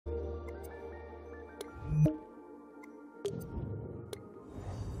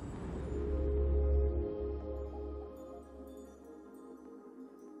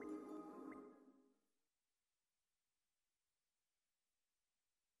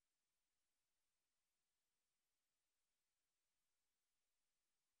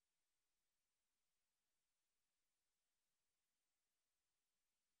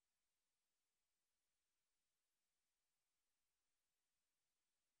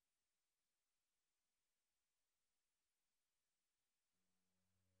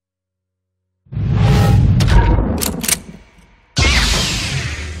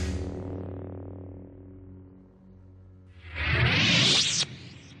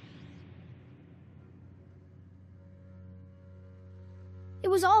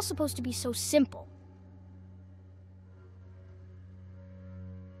was all supposed to be so simple.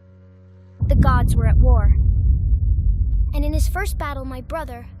 The gods were at war. And in his first battle, my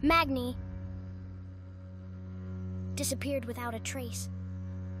brother, Magni, disappeared without a trace.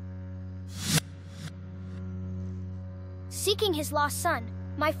 Seeking his lost son,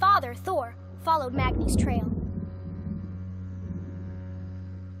 my father, Thor, followed Magni's trail,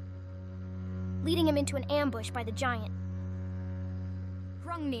 leading him into an ambush by the giant,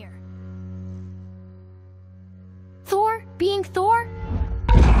 Hrungnir. Thor, being Thor,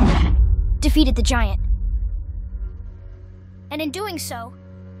 defeated the giant. And in doing so,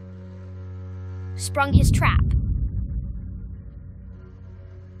 sprung his trap.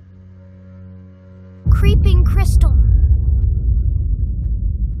 Creeping crystal,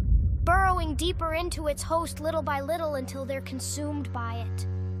 burrowing deeper into its host little by little until they're consumed by it.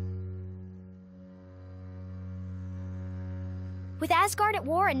 With Asgard at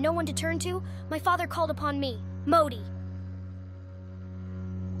war and no one to turn to, my father called upon me, Modi,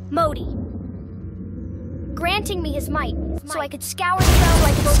 granting me his might so I could scour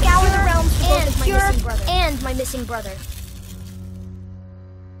the realms for both of my missing brother and my missing brother.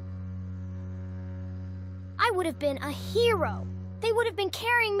 I would have been a hero. They would have been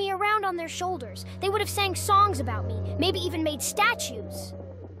carrying me around on their shoulders. They would have sang songs about me, maybe even made statues.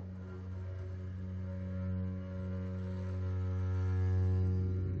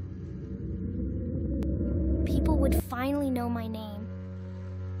 People would finally know my name.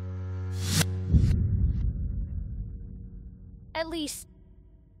 At least,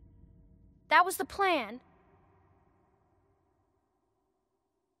 that was the plan.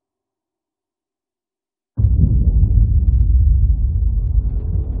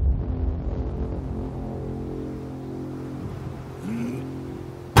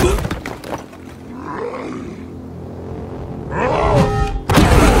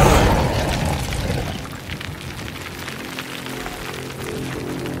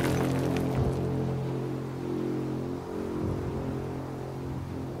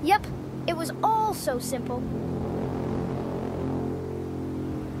 Yep, it was all so simple.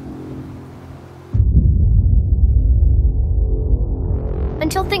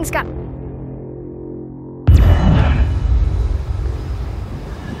 Until things got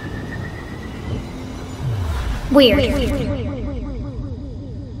weird.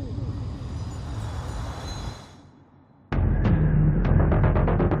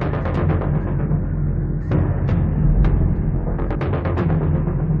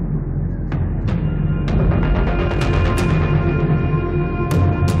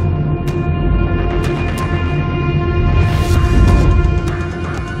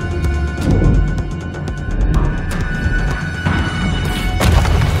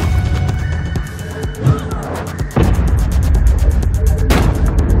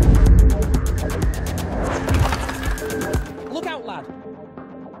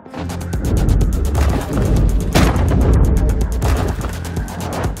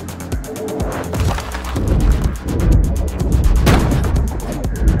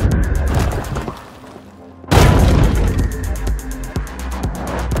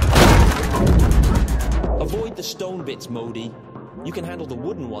 Avoid the stone bits, Modi. You can handle the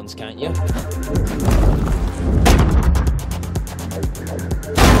wooden ones, can't you?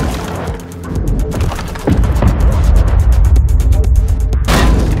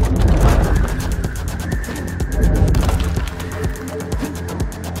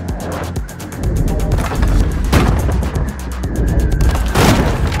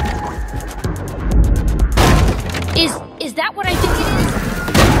 Is that what I think it is?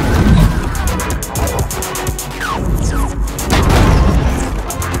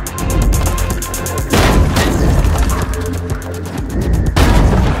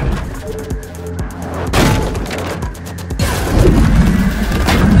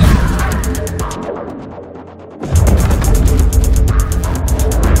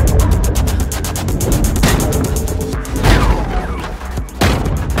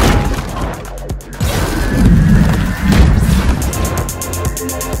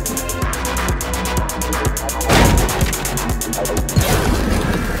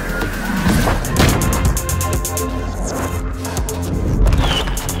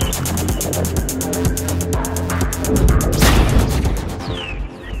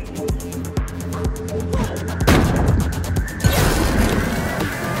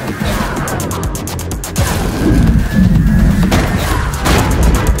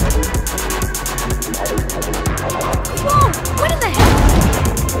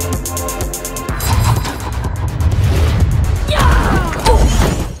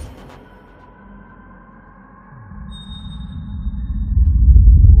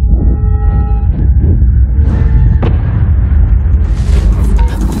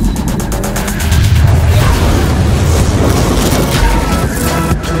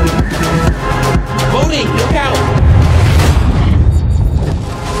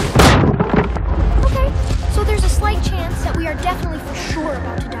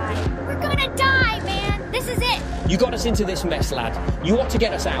 You ought to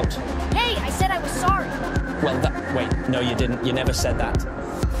get us out. Hey, I said I was sorry. Well, wait, no you didn't. You never said that.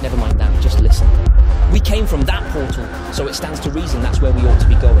 Never mind that, just listen. We came from that portal, so it stands to reason that's where we ought to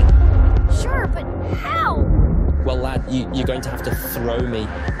be going. Sure, but how? Well, lad, you're going to have to throw me.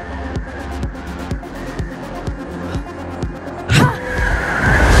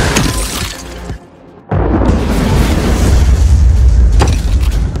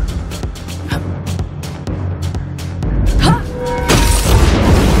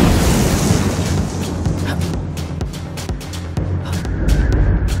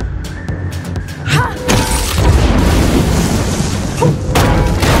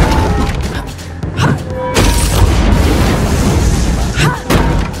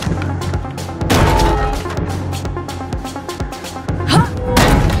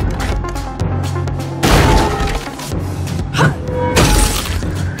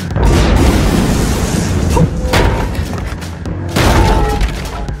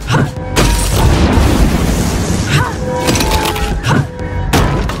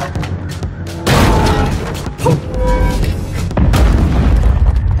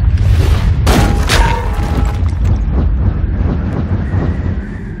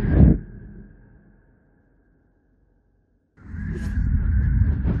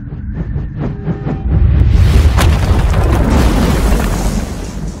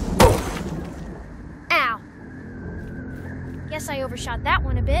 Guess I overshot that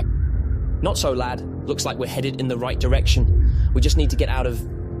one a bit. Not so, lad. Looks like we're headed in the right direction. We just need to get out of...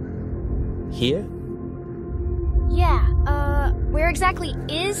 here? Yeah, where exactly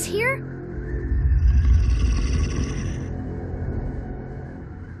is here?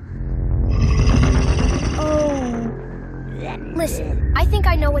 Oh... Listen, I think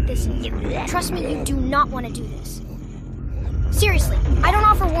I know what this is. Trust me, you do not want to do this. Seriously, I don't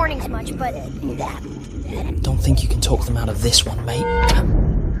offer warnings much, but... Don't think you can talk them out of this one, mate.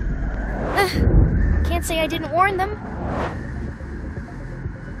 Can't say I didn't warn them.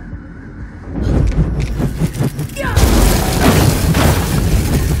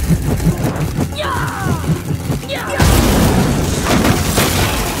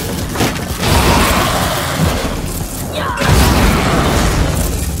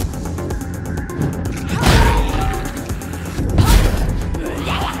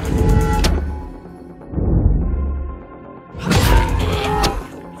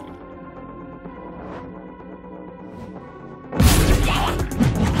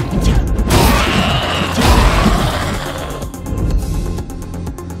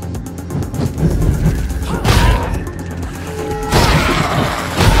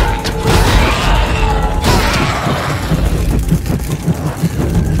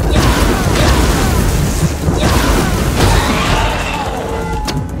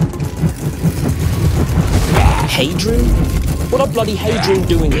 Hadron? What are bloody Hadron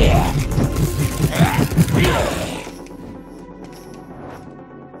doing here?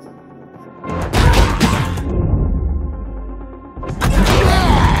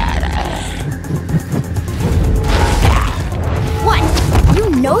 What? You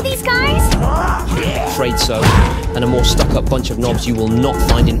know these guys? Afraid so. And a more stuck-up bunch of knobs you will not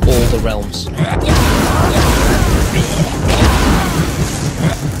find in all the realms.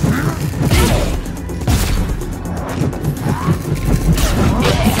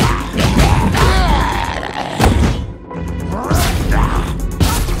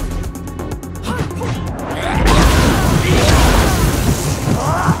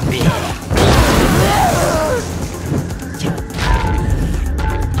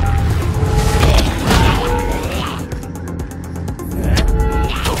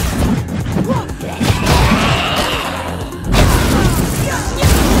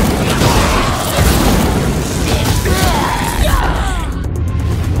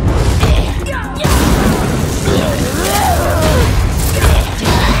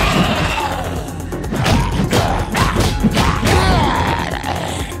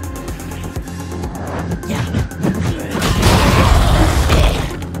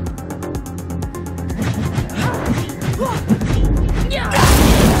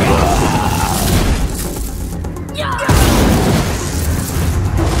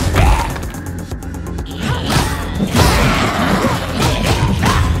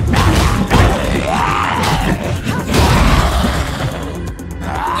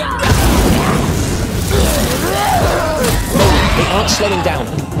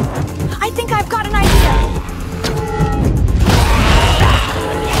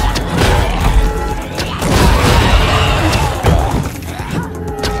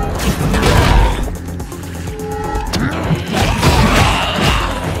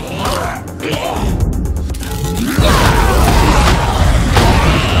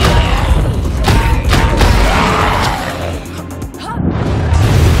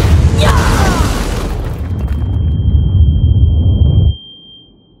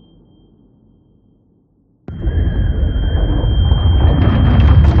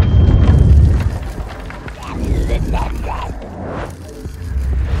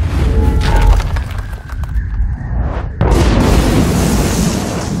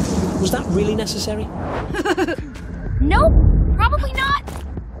 necessary? Nope, probably not.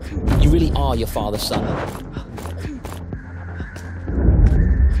 You really are your father's son.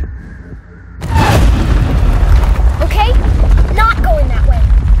 Okay, not going that way.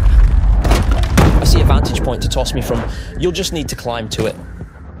 I see a vantage point to toss me from. You'll just need to climb to it.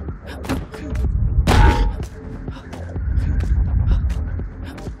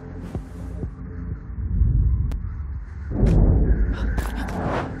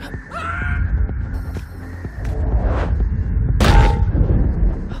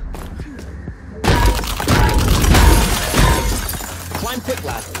 Climb quick,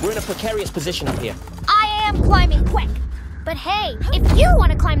 lad. We're in a precarious position up here. I am climbing quick. But hey, if you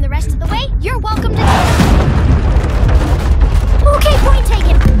want to climb the rest of the way, you're welcome to. Okay, point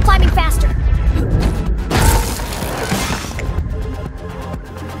taken. Climbing faster.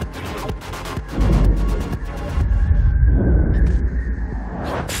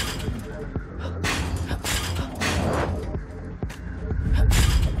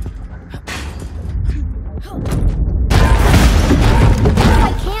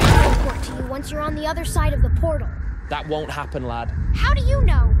 I can't teleport to you once you're on the other side of the portal. That won't happen, lad. How do you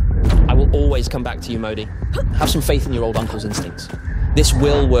know? I will always come back to you, Modi. Have some faith in your old uncle's instincts. This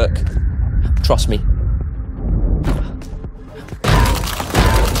will work. Trust me.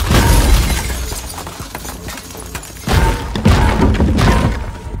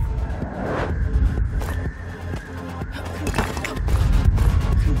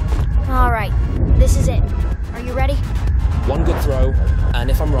 All right, this is it. Are you ready? One good throw,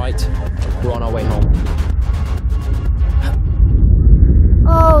 and if I'm right, we're on our way home.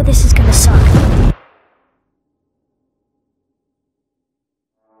 Oh, this is gonna suck.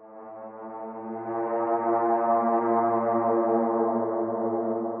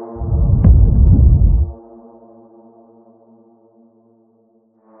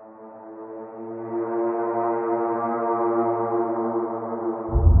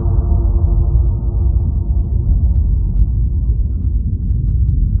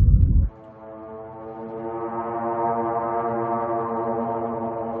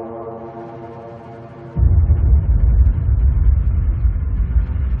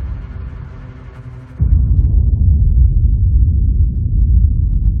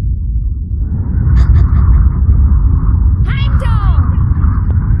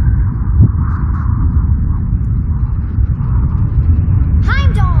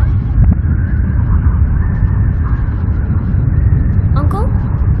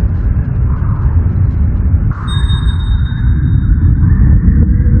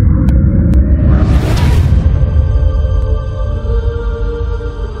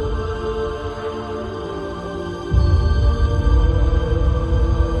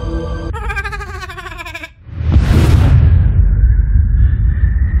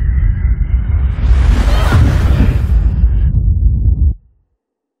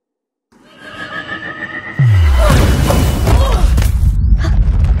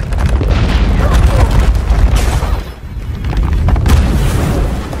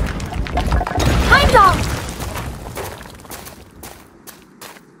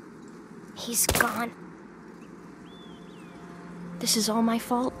 He's gone. This is all my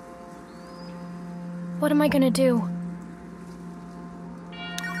fault. What am I gonna do?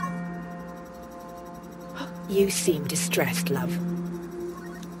 You seem distressed, love.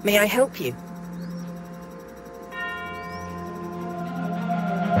 May I help you?